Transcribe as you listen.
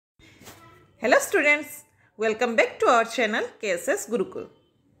Hello students, welcome back to our channel Cse's Gurukul.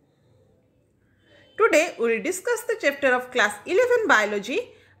 Today we will discuss the chapter of class 11 biology,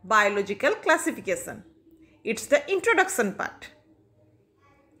 biological classification. It's the introduction part.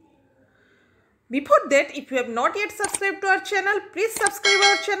 Before that, if you have not yet subscribed to our channel, please subscribe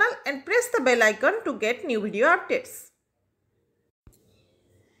our channel and press the bell icon to get new video updates.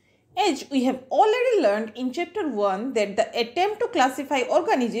 As we have already learned in chapter 1 that the attempt to classify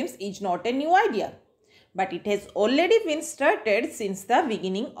organisms is not a new idea, but it has already been started since the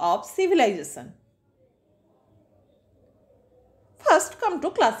beginning of civilization. First come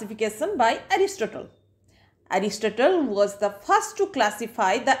to classification by Aristotle. Aristotle was the first to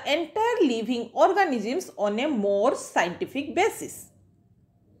classify the entire living organisms on a more scientific basis.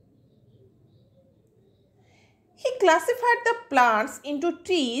 He classified the plants into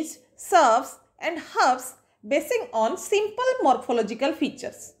trees, shrubs and herbs basing on simple morphological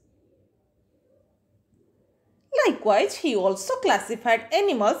features. Likewise, he also classified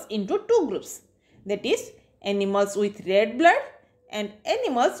animals into two groups, that is, animals with red blood and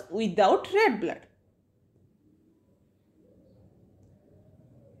animals without red blood.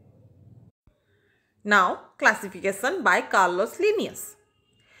 Now, classification by Carolus Linnaeus.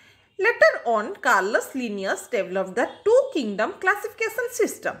 Later on, Carolus Linnaeus developed the two-kingdom classification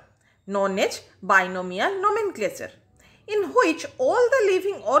system known as binomial nomenclature, in which all the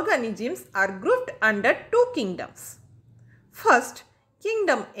living organisms are grouped under two kingdoms. First,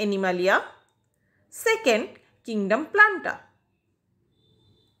 kingdom Animalia. Second, kingdom Planta.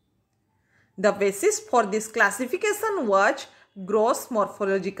 The basis for this classification was gross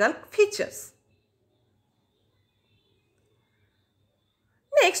morphological features.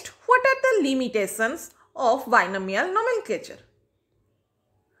 Next, what are the limitations of binomial nomenclature?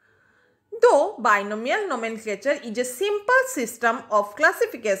 Though binomial nomenclature is a simple system of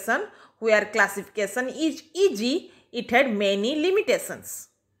classification where classification is easy, it had many limitations.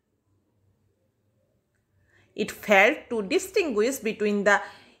 It failed to distinguish between the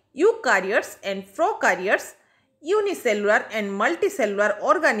eukaryotes and prokaryotes, unicellular and multicellular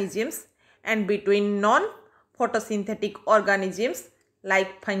organisms, and between non-photosynthetic organisms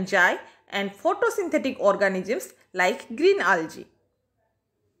like fungi and photosynthetic organisms like green algae.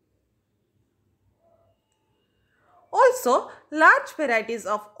 Also, large varieties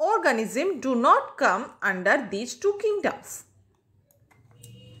of organisms do not come under these two kingdoms.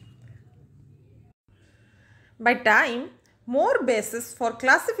 By time, more bases for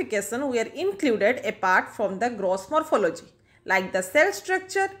classification were included apart from the gross morphology, like the cell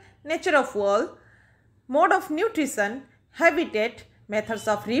structure, nature of world, mode of nutrition, habitat, methods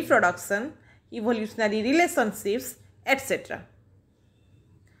of reproduction, evolutionary relationships, etc.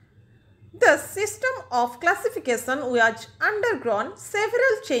 The system of classification was undergone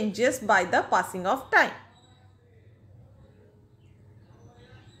several changes by the passing of time.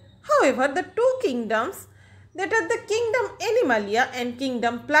 However, the two kingdoms, that are the kingdom Animalia and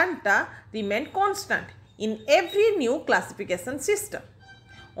kingdom Planta, remain constant in every new classification system.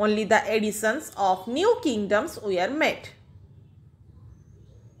 Only the additions of new kingdoms were made.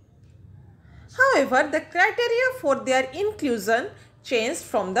 However, the criteria for their inclusion changed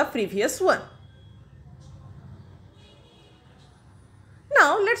from the previous one.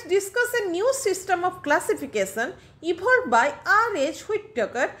 Now, let's discuss a new system of classification evolved by R.H.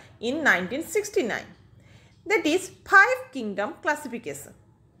 Whittaker in 1969. That is five-kingdom classification.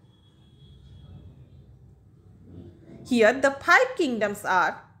 Here, the five kingdoms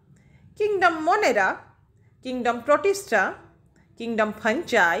are kingdom Monera, kingdom Protista, kingdom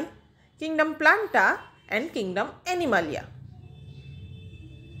Fungi, kingdom Planta and kingdom Animalia.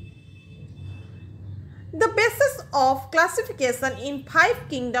 The basis of classification in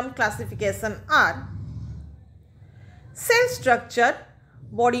five-kingdom classification are cell structure,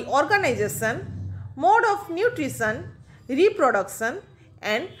 body organization, mode of nutrition, reproduction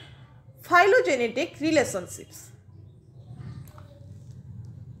and phylogenetic relationships.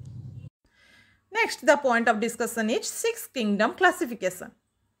 Next, the point of discussion is six-kingdom classification.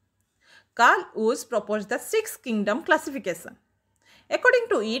 Carl Woese proposed the six-kingdom classification. According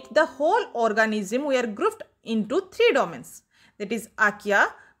to it, the whole organism were grouped into three domains, that is archaea,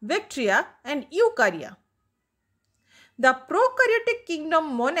 bacteria and eukarya. The prokaryotic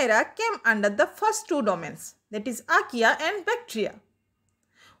kingdom Monera came under the first two domains, that is archaea and bacteria.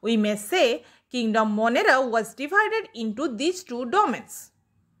 We may say kingdom Monera was divided into these two domains.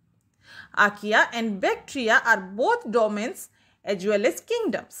 Archaea and bacteria are both domains as well as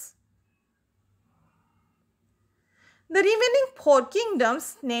kingdoms. The remaining four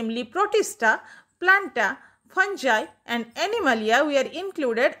kingdoms, namely Protista, Planta, fungi and animalia were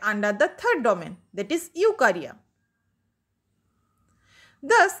included under the third domain, that is eukarya.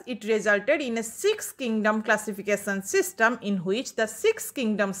 Thus, it resulted in a 6-kingdom classification system in which the 6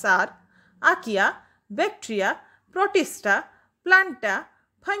 kingdoms are archaea, bacteria, protista, planta,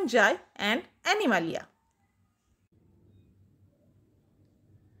 fungi and animalia.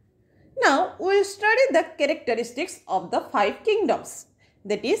 Now, we will study the characteristics of the 5 kingdoms,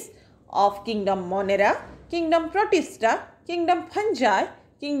 that is of kingdom Monera, kingdom Protista, kingdom Fungi,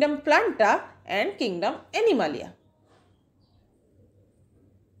 kingdom Planta and kingdom Animalia.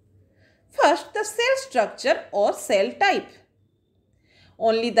 First, the cell structure or cell type.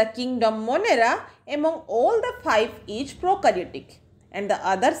 Only the kingdom Monera among all the 5 is prokaryotic and the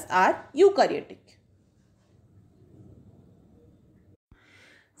others are eukaryotic.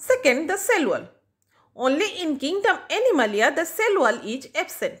 Second, the cell wall. Only in kingdom Animalia the cell wall is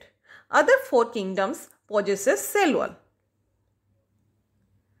absent. Other 4 kingdoms possesses cell wall.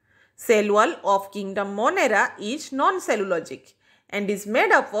 Cell wall of kingdom Monera is non-cellulosic and is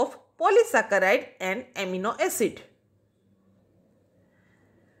made up of polysaccharide and amino acid.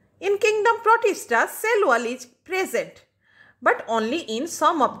 In kingdom Protista, cell wall is present but only in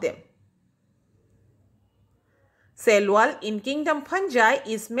some of them. Cell wall in kingdom Fungi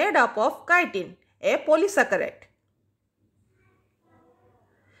is made up of chitin, a polysaccharide.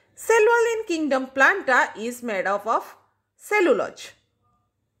 Cell wall in kingdom Planta is made up of cellulose.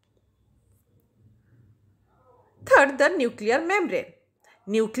 Third, the nuclear membrane.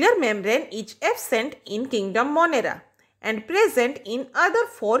 Nuclear membrane is absent in kingdom Monera and present in other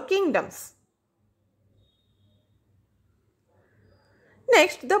 4 kingdoms.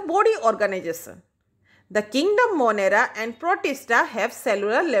 Next, the body organization. The kingdom Monera and Protista have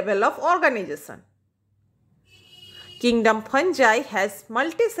cellular level of organization. Kingdom Fungi has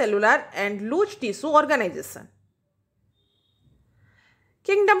multicellular and loose tissue organization.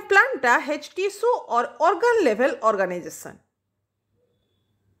 Kingdom Planta has tissue or organ level organization.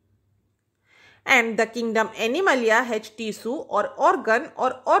 And the kingdom Animalia has tissue or organ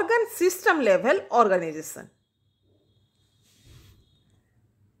system level organization.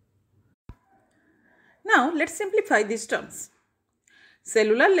 Now, let's simplify these terms.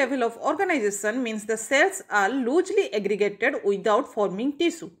 Cellular level of organization means the cells are loosely aggregated without forming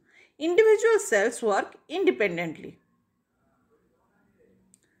tissue. Individual cells work independently.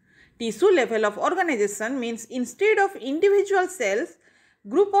 Tissue level of organization means instead of individual cells,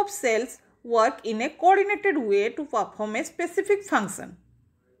 group of cells work in a coordinated way to perform a specific function.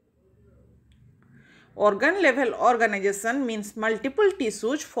 Organ level organization means multiple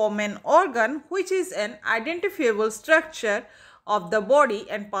tissues form an organ which is an identifiable structure of the body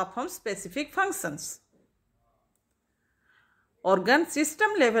and performs specific functions. Organ system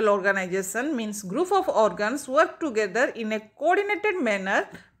level organization means group of organs work together in a coordinated manner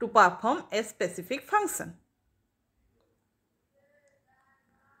to perform a specific function.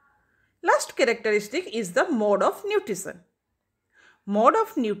 Last characteristic is the mode of nutrition. Mode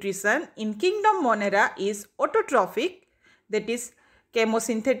of nutrition in kingdom Monera is autotrophic, that is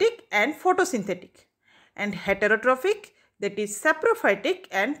chemosynthetic and photosynthetic, and heterotrophic, that is saprophytic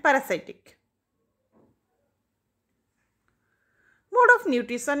and parasitic. Mode of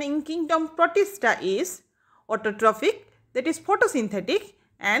nutrition in kingdom Protista is autotrophic, that is photosynthetic,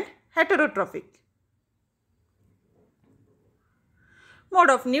 and heterotrophic. Mode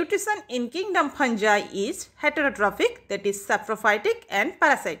of nutrition in kingdom Fungi is heterotrophic, that is saprophytic and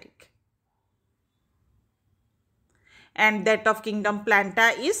parasitic. And that of kingdom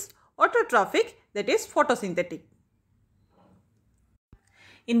Planta is autotrophic, that is photosynthetic.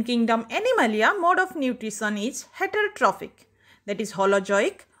 In kingdom Animalia, mode of nutrition is heterotrophic, that is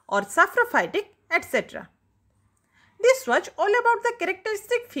holozoic or saprophytic, etc. This was all about the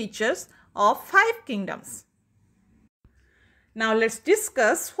characteristic features of 5 kingdoms. Now let's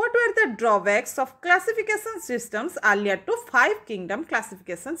discuss what were the drawbacks of classification systems earlier to 5 kingdom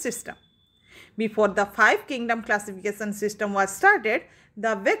classification system. Before the 5 kingdom classification system was started,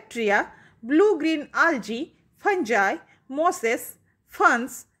 the bacteria, blue-green algae, fungi, mosses,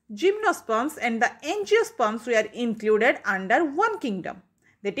 ferns, gymnosperms and the angiosperms were included under one kingdom,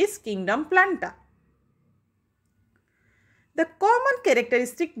 that is kingdom Planta. The common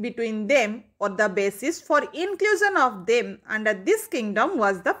characteristic between them or the basis for inclusion of them under this kingdom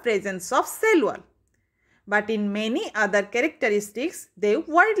was the presence of cell wall. But in many other characteristics, they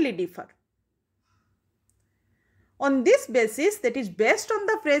widely differ. On this basis, that is based on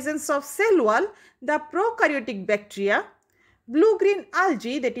the presence of cell wall, the prokaryotic bacteria, blue-green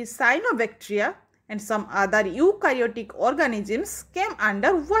algae, that is cyanobacteria, and some other eukaryotic organisms came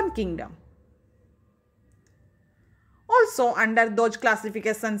under one kingdom. Also, under those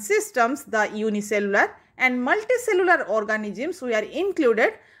classification systems, the unicellular and multicellular organisms were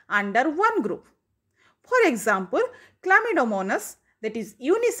included under one group. For example, Chlamydomonas, that is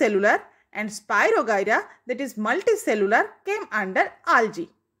unicellular, and Spirogyra, that is multicellular, came under algae.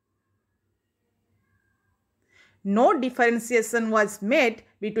 No differentiation was made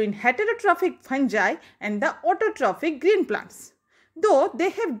between heterotrophic fungi and the autotrophic green plants, though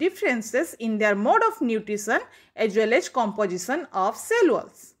they have differences in their mode of nutrition as well as composition of cell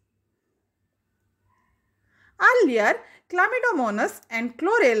walls. Earlier, Chlamydomonas and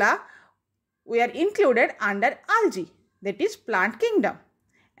Chlorella were included under algae, that is plant kingdom,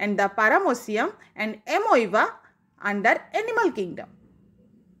 and the Paramecium and Amoeba under animal kingdom.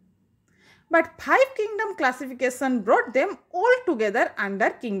 But 5 kingdom classification brought them all together under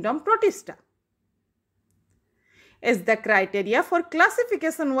kingdom Protista. As the criteria for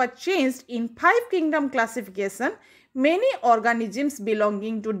classification was changed in 5 kingdom classification, many organisms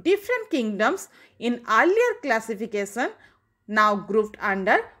belonging to different kingdoms in earlier classification now grouped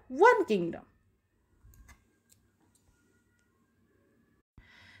under one kingdom.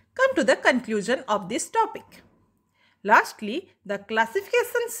 Come to the conclusion of this topic. Lastly, the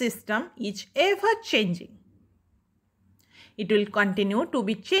classification system is ever changing. It will continue to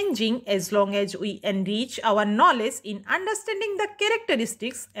be changing as long as we enrich our knowledge in understanding the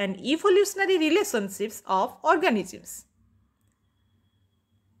characteristics and evolutionary relationships of organisms.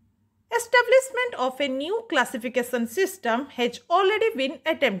 Establishment of a new classification system has already been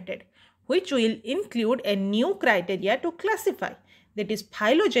attempted, which will include a new criteria to classify, that is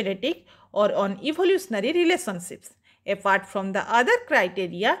phylogenetic or on evolutionary relationships, apart from the other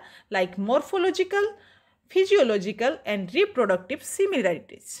criteria like morphological, physiological and reproductive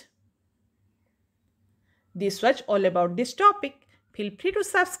similarities. This was all about this topic. Feel free to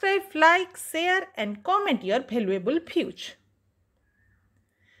subscribe, like, share and comment your valuable views.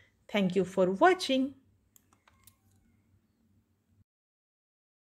 Thank you for watching.